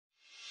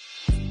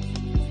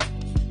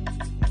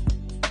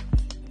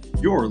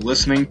You're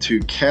listening to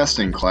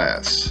Casting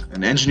Class,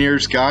 an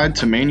engineer's guide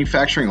to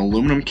manufacturing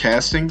aluminum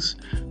castings,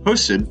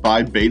 hosted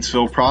by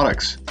Batesville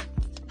Products.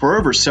 For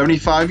over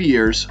 75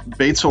 years,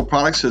 Batesville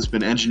Products has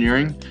been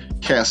engineering,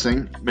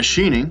 casting,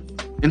 machining,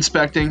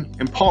 inspecting,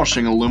 and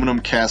polishing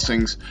aluminum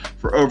castings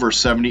for over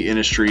 70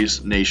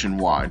 industries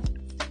nationwide.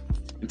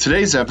 In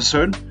today's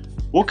episode,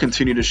 we'll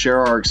continue to share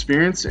our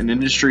experience and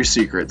industry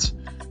secrets.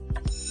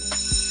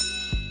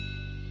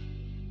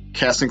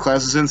 Casting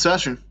Class is in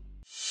session.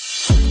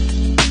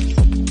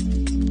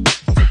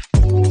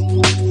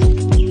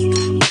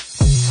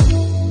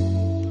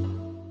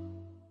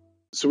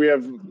 So we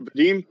have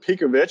Vadim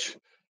Pikhovich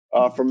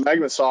from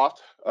MAGMA,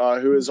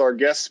 who is our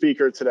guest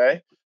speaker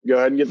today. Go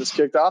ahead and get this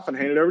kicked off and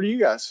hand it over to you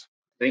guys.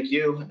 Thank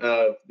you.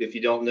 If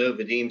you don't know,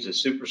 Vadim's a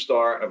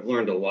superstar. I've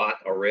learned a lot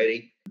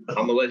already.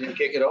 I'm going to let him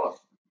kick it off.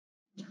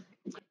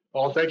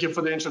 Well, thank you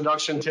for the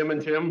introduction, Tim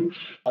and Tim.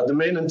 The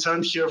main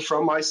intent here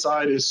from my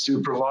side is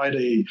to provide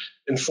a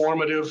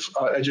informative,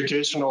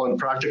 educational, and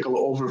practical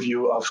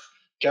overview of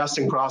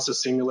casting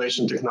process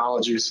simulation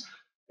technologies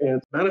and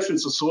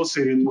benefits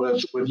associated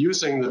with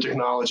using the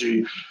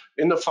technology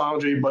in the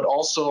foundry, but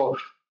also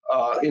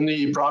in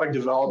the product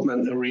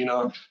development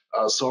arena.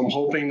 So I'm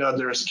hoping that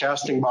there's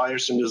casting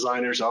buyers and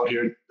designers out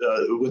here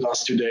with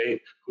us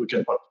today who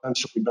can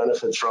potentially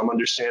benefit from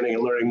understanding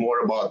and learning more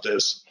about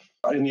this.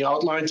 In the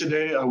outline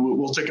today,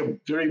 we'll take a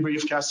very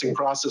brief casting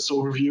process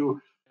overview,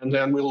 and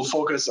then we'll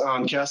focus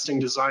on casting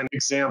design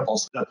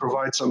examples that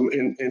provide some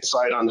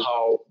insight on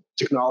how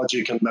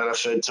technology can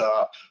benefit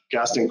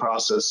casting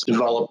process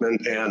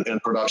development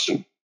and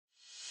production.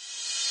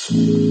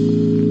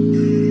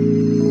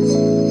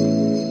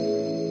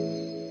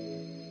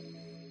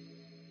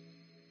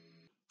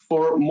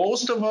 For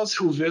most of us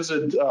who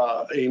visit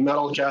a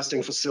metal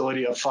casting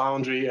facility, a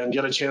foundry, and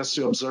get a chance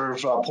to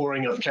observe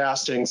pouring of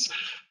castings,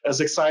 as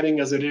exciting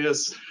as it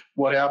is,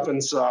 what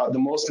happens, the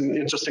most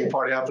interesting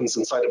part happens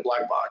inside a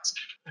black box.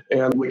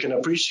 And we can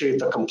appreciate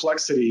the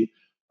complexity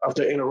of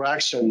the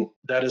interaction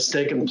that has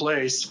taken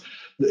place.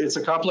 It's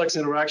a complex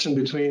interaction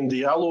between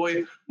the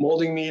alloy,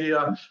 molding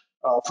media,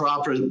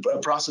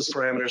 process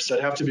parameters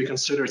that have to be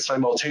considered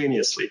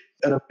simultaneously.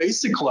 At a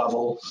basic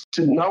level,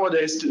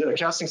 nowadays,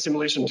 casting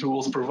simulation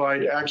tools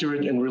provide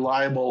accurate and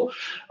reliable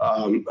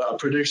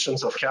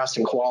predictions of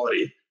casting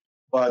quality.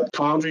 But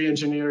foundry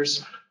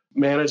engineers,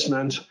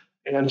 management,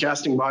 and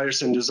casting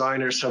buyers and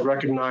designers have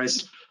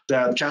recognized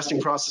that casting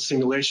process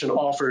simulation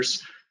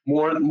offers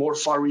more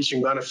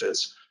far-reaching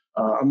benefits,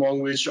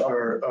 among which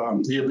are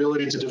the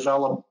ability to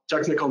develop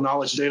technical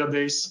knowledge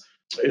database.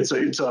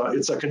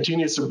 It's a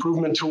continuous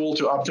improvement tool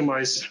to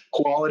optimize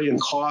quality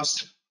and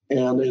cost,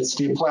 and it's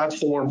the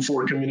platform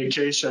for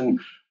communication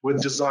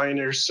with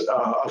designers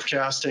of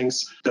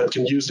castings that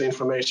can use the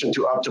information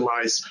to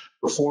optimize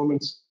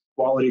performance,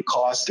 quality,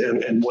 cost,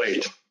 and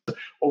weight.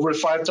 Over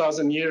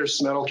 5,000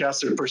 years, metal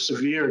casters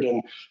persevered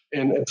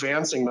in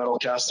advancing metal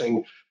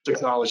casting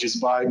technologies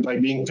by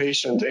being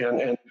patient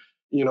and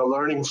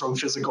learning from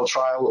physical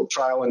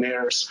trial and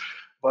errors.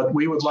 But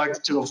we would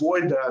like to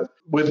avoid that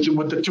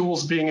with the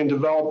tools being in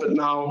development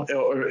now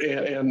or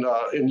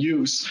in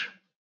use.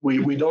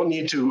 We don't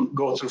need to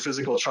go through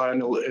physical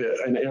trial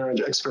and error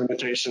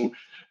experimentation.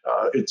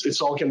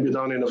 It's all can be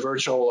done in a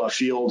virtual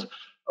field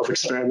of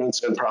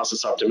experiments and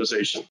process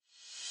optimization.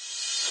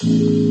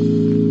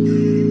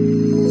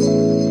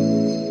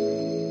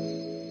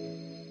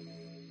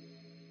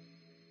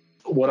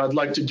 What I'd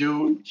like to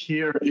do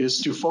here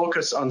is to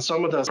focus on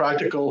some of the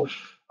practical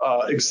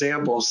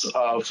examples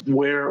of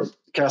where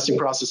casting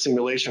process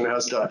simulation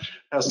has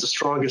the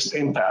strongest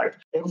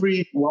impact.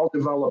 Every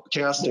well-developed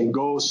casting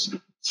goes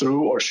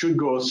through or should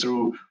go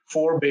through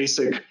four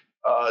basic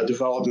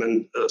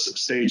development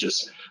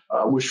stages.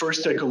 We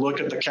first take a look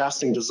at the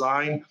casting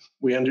design.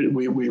 We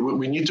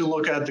need to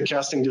look at the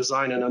casting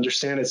design and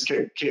understand its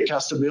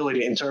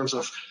castability in terms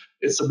of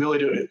its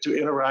ability to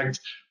interact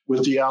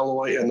with the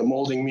alloy and the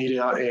molding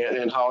media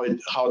and how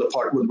the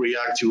part would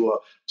react to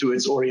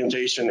its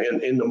orientation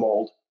in the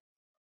mold.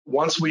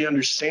 Once we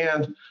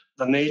understand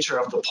the nature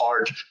of the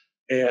part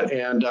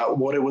and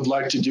what it would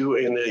like to do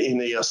in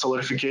the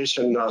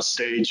solidification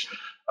stage,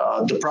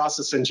 the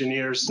process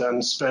engineers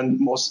then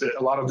spend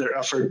a lot of their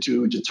effort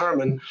to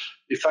determine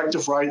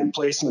effective right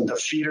placement of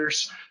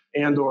feeders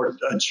and or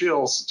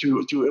chills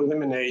to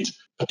eliminate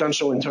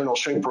potential internal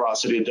shrink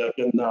porosity that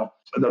can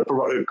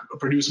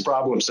produce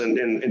problems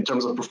in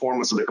terms of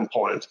performance of the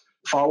component.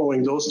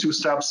 Following those two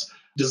steps,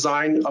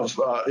 design of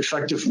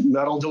effective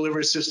metal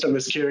delivery system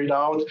is carried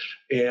out,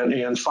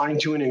 and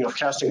fine-tuning of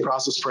casting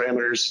process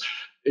parameters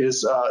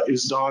is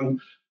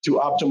done to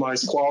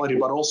optimize quality,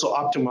 but also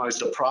optimize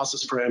the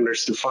process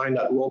parameters to find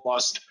that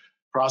robust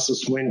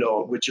process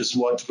window, which is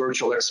what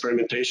virtual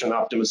experimentation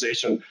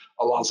optimization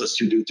allows us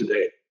to do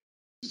today.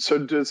 So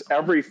does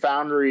every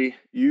foundry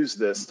use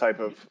this type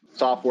of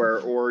software,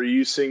 or are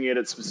you seeing it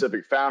at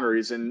specific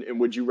foundries, and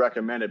would you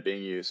recommend it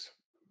being used?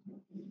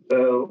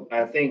 So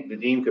I think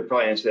Vadim could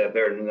probably answer that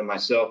better than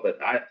myself, but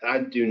I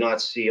do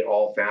not see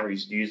all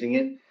foundries using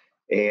it,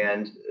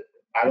 and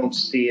I don't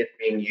see it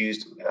being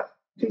used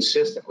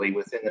consistently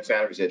within the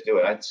foundries that do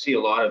it. I see a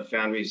lot of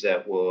foundries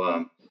that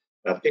will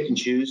pick and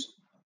choose.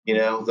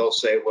 They'll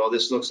say, well,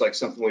 this looks like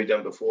something we've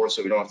done before,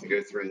 so we don't have to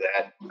go through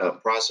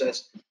that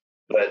process.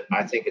 But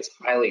I think it's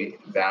highly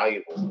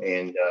valuable.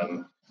 And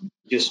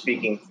just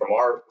speaking from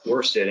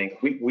we're sitting,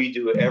 we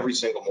do every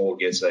single mold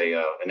gets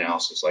a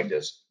analysis like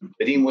this.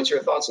 Vadim, what's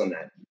your thoughts on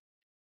that?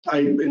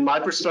 In my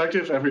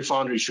perspective, every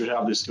foundry should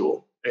have this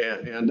tool.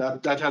 And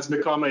that has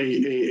become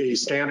a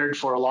standard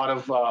for a lot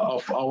of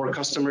our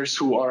customers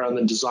who are on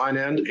the design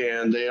end,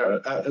 and they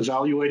are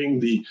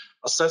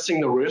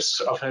assessing the risks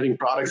of having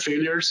product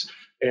failures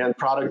and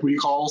product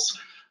recalls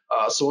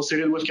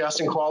associated with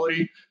casting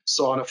quality.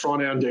 So on the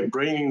front end, they're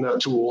bringing the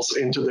tools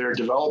into their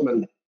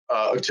development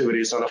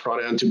activities on the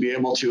front end to be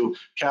able to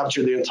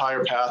capture the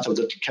entire path of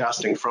the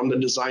casting from the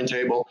design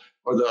table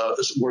or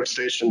the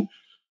workstation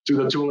to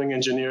the tooling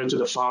engineer, to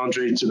the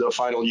foundry, to the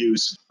final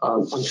use.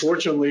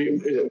 Unfortunately,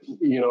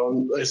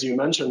 as you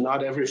mentioned,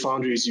 not every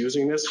foundry is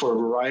using this for a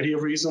variety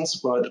of reasons,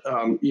 but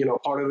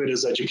part of it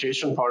is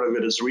education, part of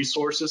it is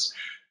resources,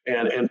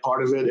 and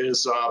part of it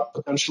is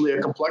potentially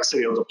a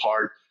complexity of the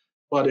part.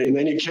 But in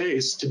any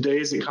case,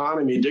 today's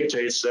economy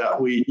dictates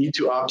that we need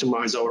to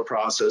optimize our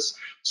process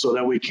so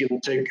that we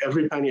can take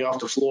every penny off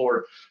the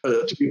floor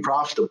to be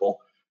profitable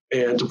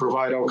and to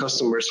provide our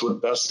customers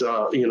with best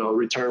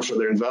return for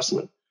their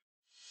investment.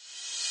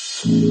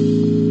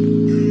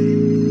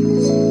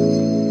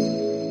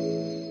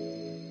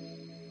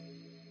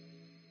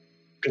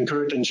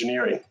 Concurrent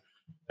engineering,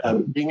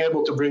 being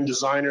able to bring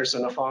designers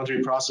and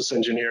foundry process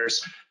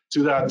engineers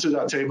to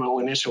that table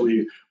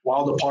initially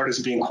while the part is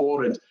being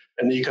quoted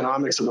and the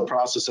economics of the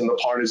process and the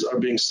part are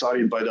being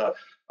studied by the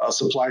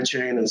supply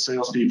chain and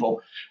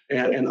salespeople.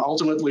 And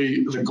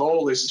ultimately, the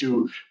goal is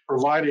to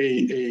provide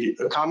a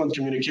common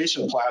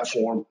communication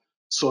platform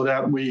so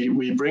that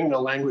we bring the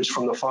language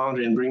from the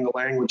foundry and bring the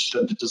language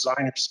that the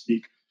designers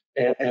speak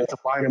and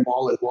combine them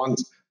all in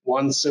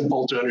one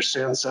simple to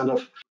understand set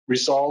of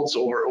results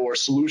or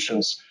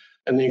solutions.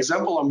 And the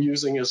example I'm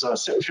using is a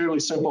fairly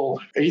simple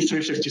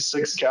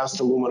A356 cast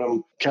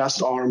aluminum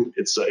cast arm.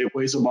 It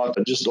weighs about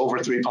just over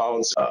 3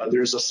 pounds.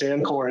 There's a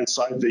sand core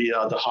inside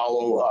the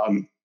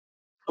hollow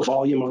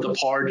volume of the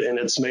part, and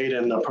it's made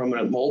in a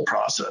permanent mold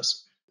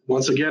process.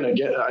 Once again,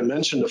 I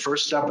mentioned the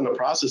first step in the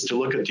process to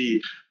look at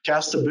the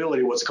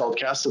castability, what's called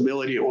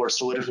castability or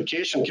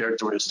solidification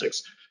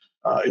characteristics.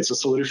 It's a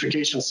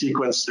solidification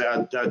sequence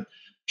that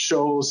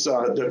shows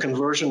the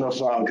conversion of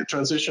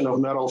transition of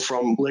metal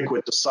from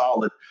liquid to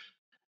solid.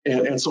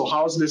 And so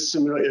how's this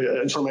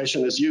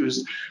information is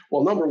used?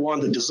 Well, number one,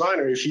 the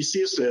designer, if he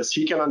sees this,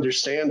 he can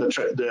understand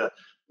the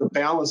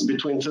balance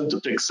between thin to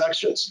thick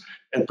sections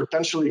and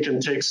potentially can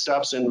take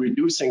steps in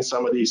reducing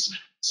some of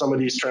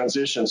these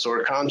transitions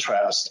or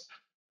contrast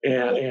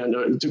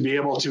and to be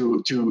able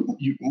to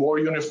more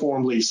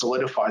uniformly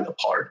solidify the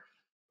part.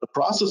 The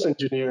process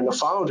engineer in the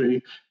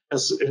foundry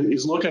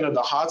is looking at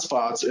the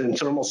hotspots and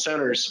thermal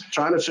centers,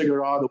 trying to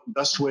figure out the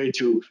best way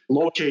to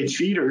locate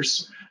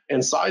feeders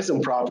and size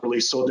them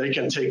properly so they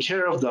can take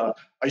care of the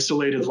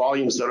isolated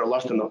volumes that are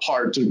left in the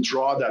part to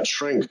draw that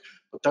shrink,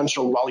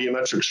 potential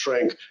volumetric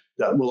shrink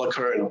that will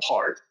occur in a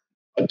part.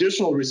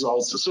 Additional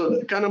results,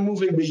 so kind of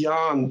moving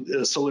beyond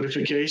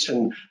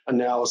solidification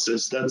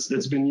analysis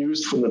that's been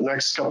used for the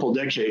next couple of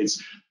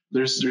decades.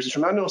 There's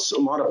tremendous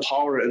amount of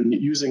power in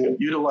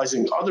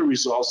utilizing other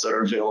results that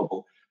are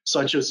available,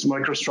 such as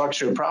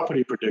microstructure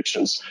property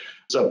predictions,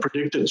 so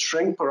predicted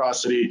shrink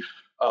porosity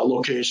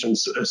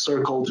locations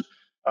circled,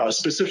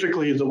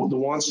 specifically the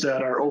ones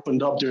that are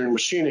opened up during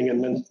machining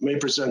and may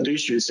present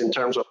issues in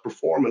terms of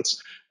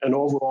performance and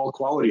overall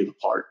quality of the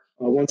part.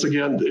 Once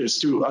again, is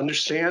to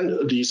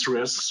understand these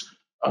risks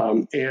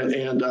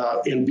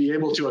and be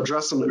able to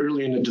address them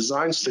early in the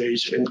design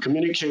stage and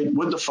communicate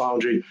with the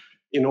foundry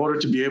in order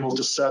to be able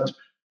to set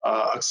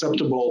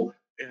acceptable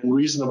and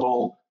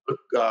reasonable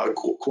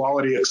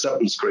quality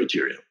acceptance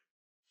criteria.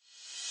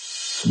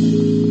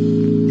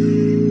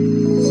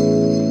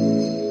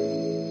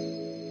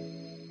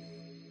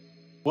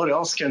 What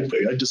else can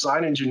a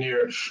design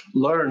engineer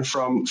learn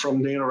from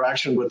the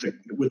interaction with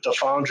the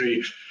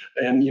foundry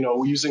and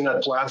using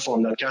that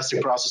platform, that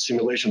casting process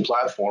simulation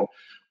platform?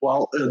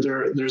 Well,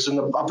 there's an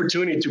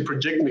opportunity to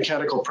predict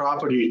mechanical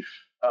property.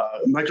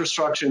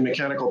 Microstructure and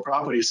mechanical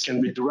properties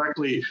can be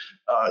directly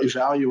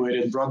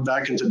evaluated, brought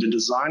back into the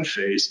design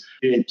phase.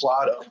 A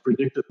plot of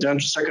predicted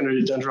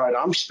secondary dendrite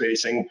arm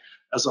spacing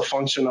as a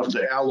function of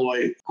the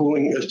alloy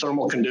cooling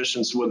thermal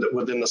conditions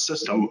within the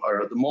system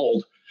or the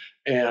mold.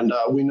 And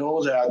we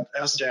know that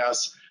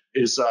SDAS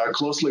is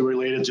closely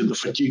related to the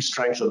fatigue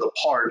strength of the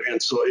part.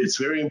 And so it's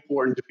very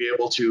important to be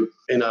able to,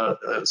 in a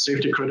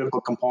safety critical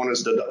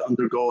components that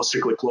undergo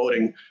cyclic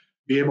loading,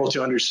 be able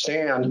to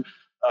understand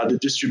the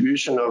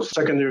distribution of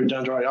secondary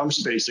dendrite arm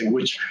spacing,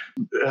 which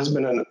has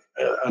been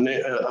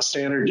a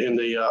standard in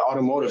the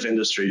automotive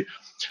industry.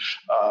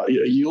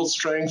 Yield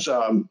strength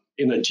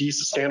in a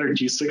standard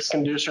T6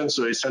 condition.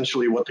 So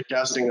essentially what the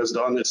casting has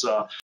done is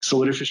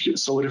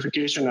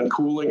solidification and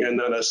cooling, and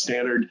then a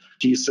standard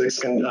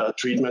T6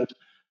 treatment.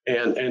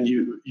 And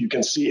you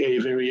can see a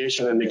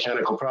variation in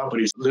mechanical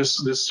properties.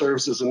 This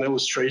serves as an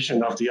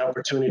illustration of the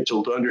opportunity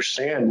to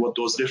understand what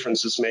those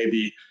differences may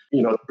be,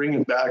 bring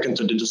it back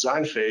into the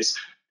design phase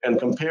and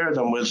compare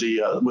them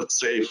with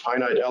say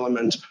finite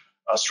element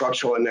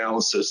structural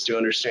analysis to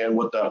understand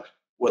what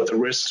the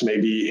risks may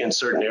be in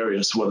certain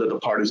areas, whether the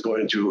part is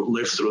going to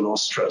live through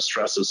those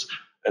stresses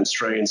and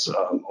strains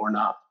or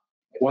not.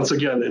 Once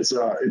again,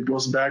 it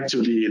goes back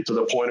to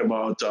the point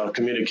about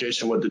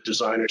communication with the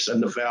designers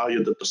and the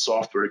value that the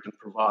software can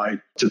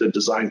provide to the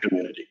design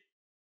community.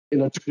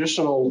 In a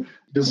traditional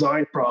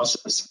design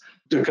process,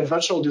 the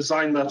conventional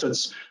design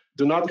methods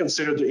do not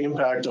consider the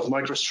impact of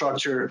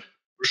microstructure,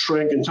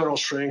 internal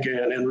shrink,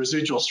 and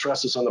residual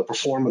stresses on the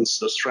performance,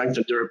 the strength,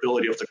 and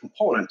durability of the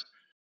component.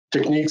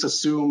 Techniques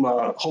assume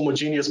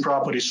homogeneous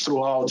properties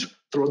throughout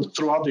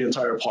the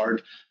entire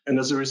part, and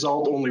as a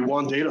result, only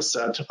one data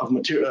set of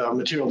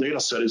material data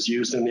set is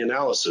used in the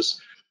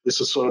analysis. This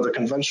is sort of the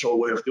conventional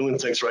way of doing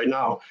things right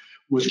now.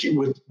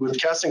 With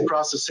casting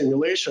process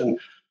simulation,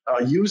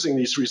 using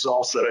these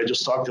results that I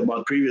just talked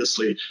about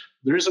previously,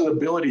 there is an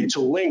ability to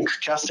link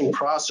casting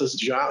process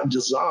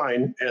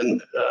design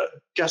and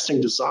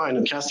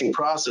casting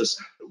process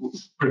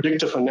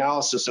predictive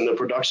analysis in the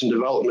production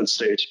development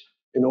stage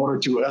in order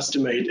to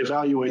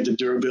evaluate the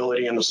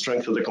durability and the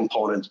strength of the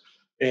component.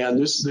 And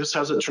this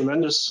has a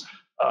tremendous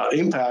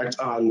impact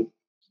on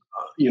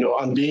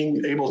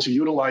being able to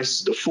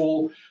utilize the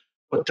full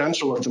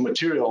potential of the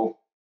material,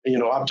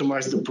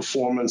 optimize the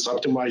performance,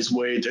 optimize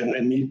weight,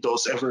 and meet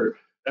those ever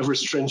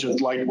stringent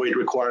lightweight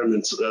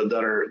requirements that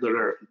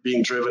are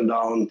being driven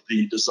down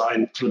the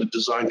design through the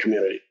design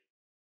community.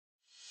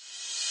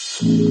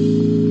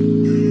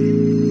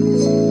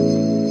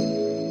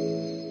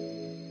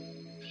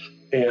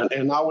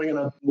 And now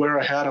we're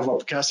ahead of a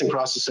casting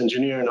process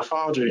engineer in a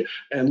foundry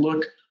and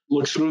look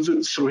through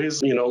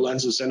his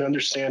lenses and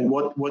understand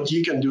what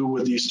he can do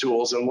with these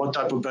tools and what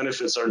type of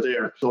benefits are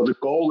there. So the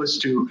goal is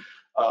to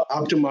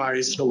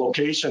optimize the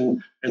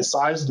location and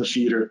size of the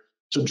feeder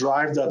to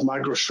drive that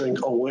micro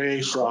shrink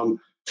away from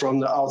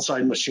the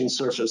outside machine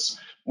surface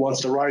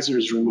once the riser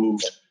is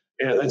removed.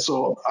 And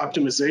so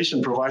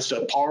optimization provides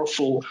that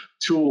powerful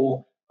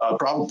tool,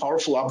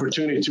 powerful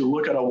opportunity to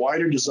look at a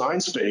wider design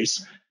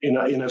space in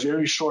a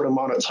very short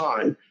amount of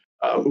time.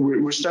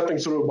 We're stepping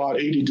through about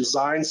 80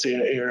 designs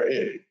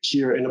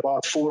here in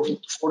about 4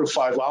 to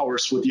 5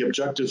 hours with the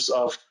objectives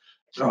of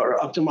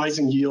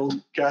optimizing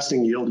yield,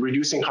 casting yield,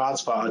 reducing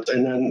hotspots,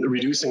 and then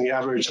reducing the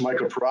average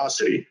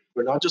microporosity.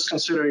 We're not just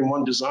considering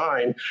one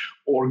design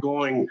or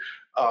going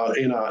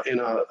in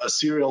a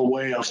serial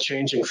way of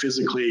changing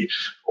physically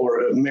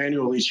or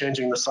manually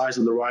changing the size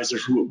of the riser.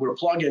 We're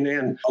plugging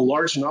in a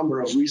large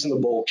number of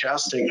reasonable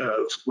casting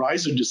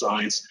riser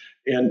designs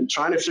and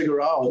trying to figure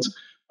out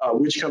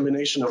which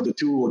combination of the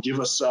two will give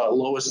us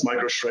lowest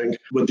micro shrink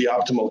with the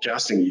optimal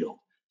casting yield.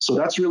 So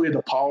that's really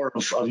the power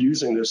of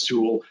using this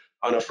tool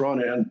on a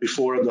front end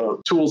before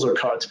the tools are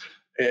cut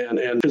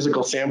and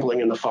physical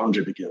sampling in the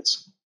foundry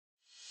begins.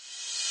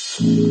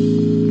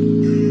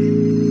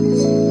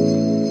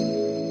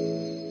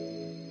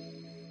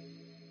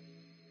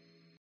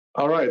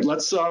 All right,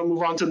 let's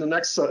move on to the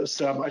next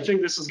step. I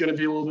think this is going to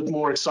be a little bit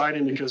more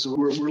exciting because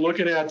we're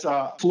looking at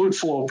fluid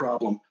flow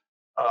problem.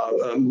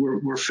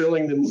 We're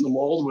filling the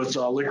mold with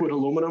liquid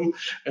aluminum.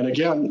 And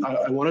again,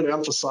 I wanted to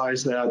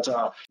emphasize that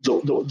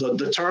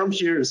the term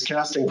here is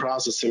casting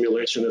process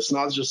simulation. It's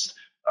not just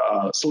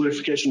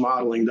solidification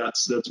modeling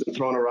that's been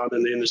thrown around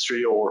in the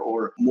industry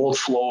or mold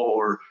flow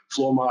or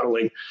flow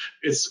modeling.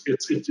 It's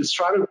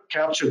trying to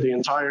capture the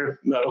entire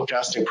metal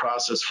casting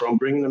process from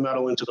bringing the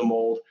metal into the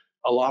mold,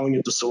 allowing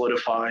it to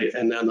solidify,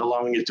 and then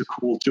allowing it to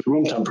cool to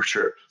room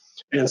temperature.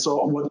 And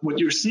so what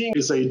you're seeing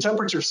is a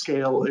temperature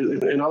scale.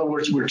 In other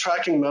words, we're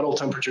tracking metal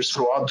temperatures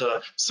throughout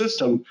the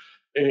system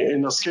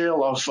in a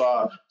scale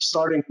of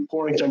starting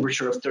pouring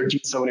temperature of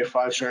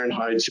 1375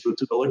 Fahrenheit to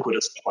the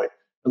liquidus point.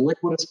 The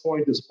liquidus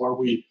point is where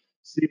we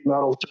see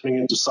metal turning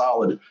into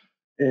solid.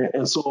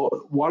 And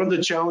so one of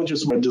the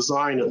challenges with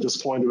design at this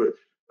point,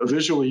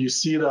 visually, you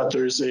see that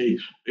there's a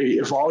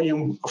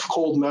volume of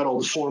cold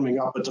metal forming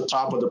up at the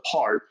top of the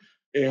part.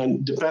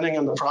 And depending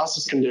on the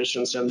process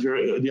conditions and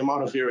the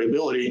amount of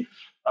variability,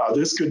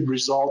 this could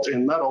result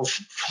in metal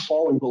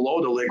falling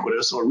below the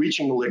liquidus or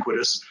reaching the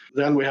liquidus.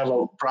 Then we have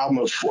a problem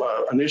of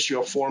an issue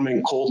of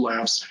forming cold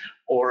laps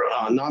or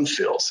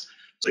non-fills.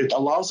 So it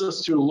allows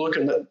us to look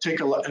and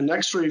take an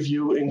X-ray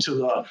view into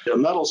the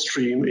metal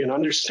stream and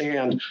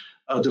understand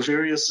the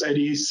various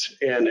eddies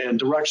and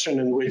direction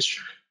in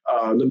which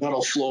the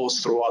metal flows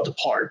throughout the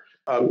part.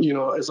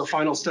 As a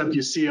final step,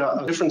 you see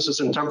differences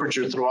in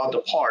temperature throughout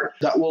the part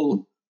that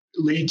will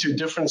lead to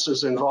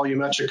differences in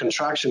volumetric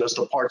contraction as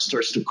the part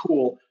starts to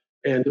cool.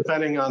 And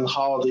depending on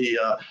how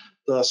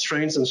the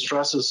strains and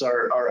stresses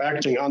are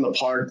acting on the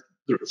part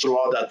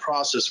throughout that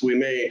process, we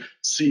may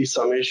see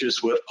some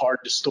issues with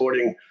part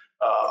distorting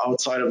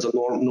outside of the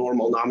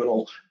normal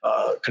nominal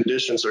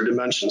conditions or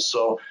dimensions.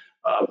 So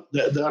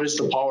that is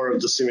the power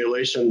of the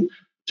simulation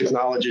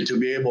technology to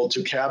be able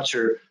to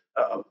capture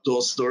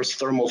those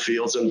thermal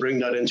fields and bring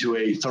that into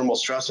a thermal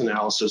stress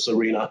analysis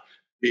arena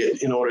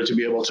in order to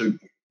be able to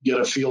get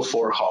a feel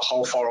for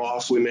how far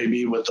off we may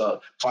be with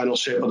the final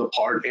shape of the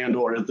part, and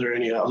or if there are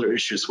any other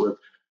issues with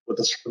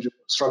the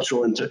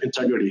structural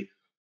integrity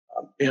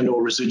and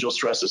or residual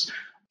stresses.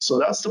 So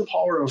that's the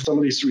power of some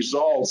of these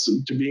results,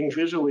 to being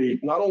visually,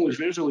 not only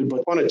visually,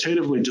 but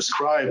quantitatively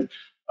describe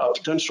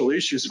potential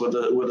issues with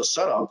a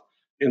setup,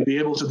 and be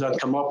able to then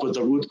come up with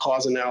a root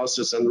cause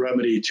analysis and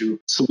remedy to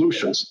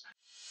solutions.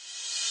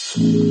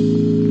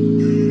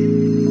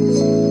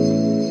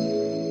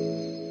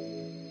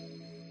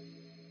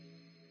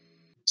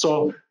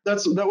 So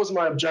that was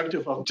my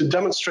objective, to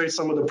demonstrate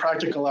some of the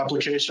practical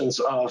applications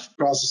of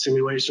process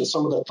simulation,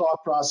 some of the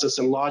thought process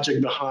and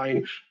logic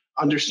behind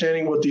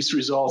understanding what these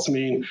results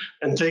mean,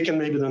 and taking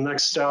maybe the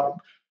next step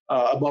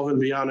above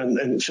and beyond,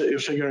 and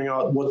figuring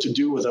out what to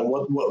do with them.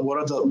 What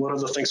are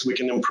the things we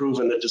can improve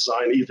in the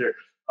design, either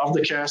of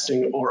the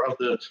casting or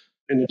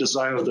in the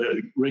design of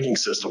the rigging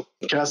system.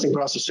 Casting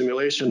process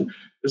simulation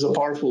is a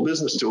powerful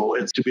business tool.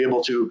 It's to be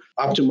able to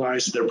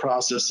optimize their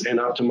process and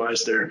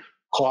optimize their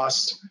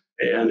cost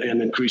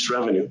and increase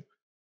revenue.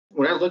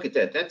 When I look at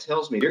that, that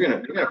tells me you're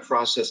going to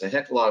process a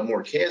heck of a lot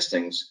more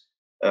castings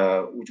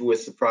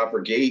with the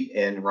proper gate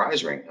and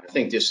rise ring. I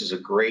think this is a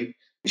great.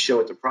 We show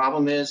what the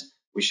problem is.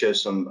 We show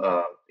some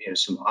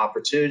some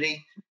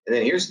opportunity, and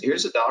then here's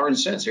the dollar and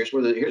cents. Here's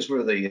where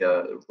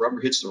the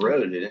rubber hits the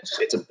road, and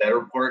it's a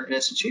better part and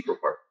it's a cheaper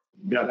part.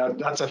 Yeah,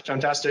 that's a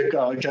fantastic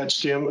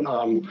catch, Tim.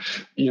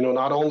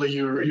 Not only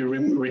you're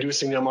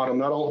reducing the amount of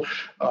metal,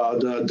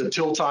 the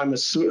till time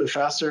is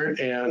faster,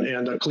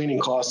 and the cleaning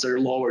costs are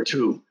lower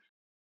too.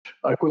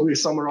 Quickly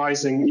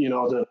summarizing,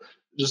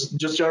 just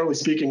generally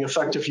speaking,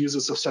 effective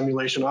uses of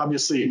simulation,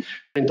 obviously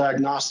in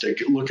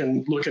diagnostic,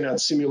 looking at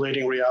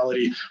simulating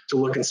reality to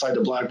look inside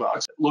the black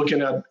box,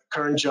 looking at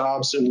current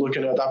jobs and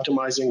looking at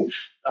optimizing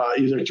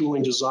either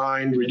tooling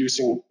design,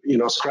 reducing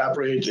scrap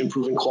rate,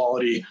 improving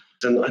quality.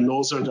 And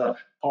those are the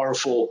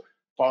powerful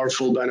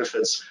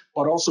benefits,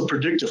 but also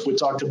predictive. We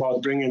talked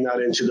about bringing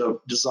that into the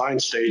design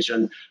stage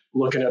and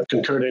looking at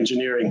concurrent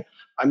engineering.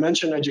 I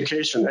mentioned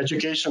education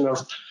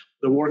of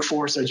the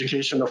workforce,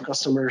 education of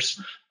customers,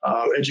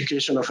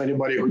 education of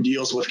anybody who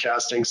deals with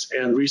castings,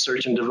 and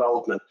research and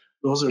development.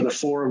 Those are the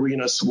four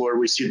arenas where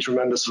we see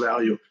tremendous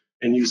value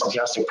in using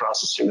casting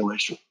process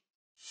simulation.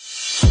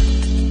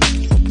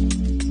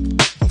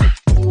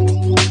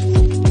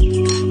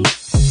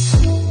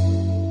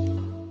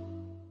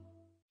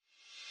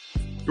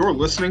 You're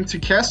listening to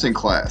Casting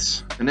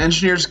Class, an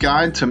engineer's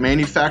guide to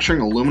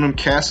manufacturing aluminum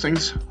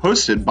castings,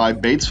 hosted by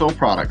Batesville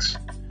Products.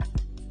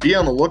 Be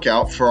on the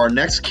lookout for our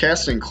next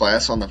casting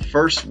class on the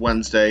first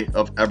Wednesday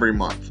of every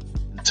month.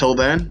 Until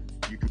then,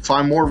 you can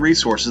find more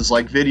resources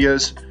like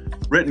videos,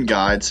 written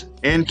guides,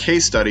 and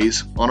case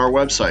studies on our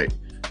website,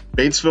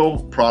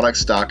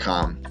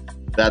 batesvilleproducts.com.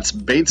 That's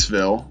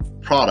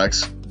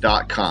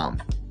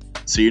batesvilleproducts.com.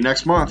 See you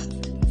next month.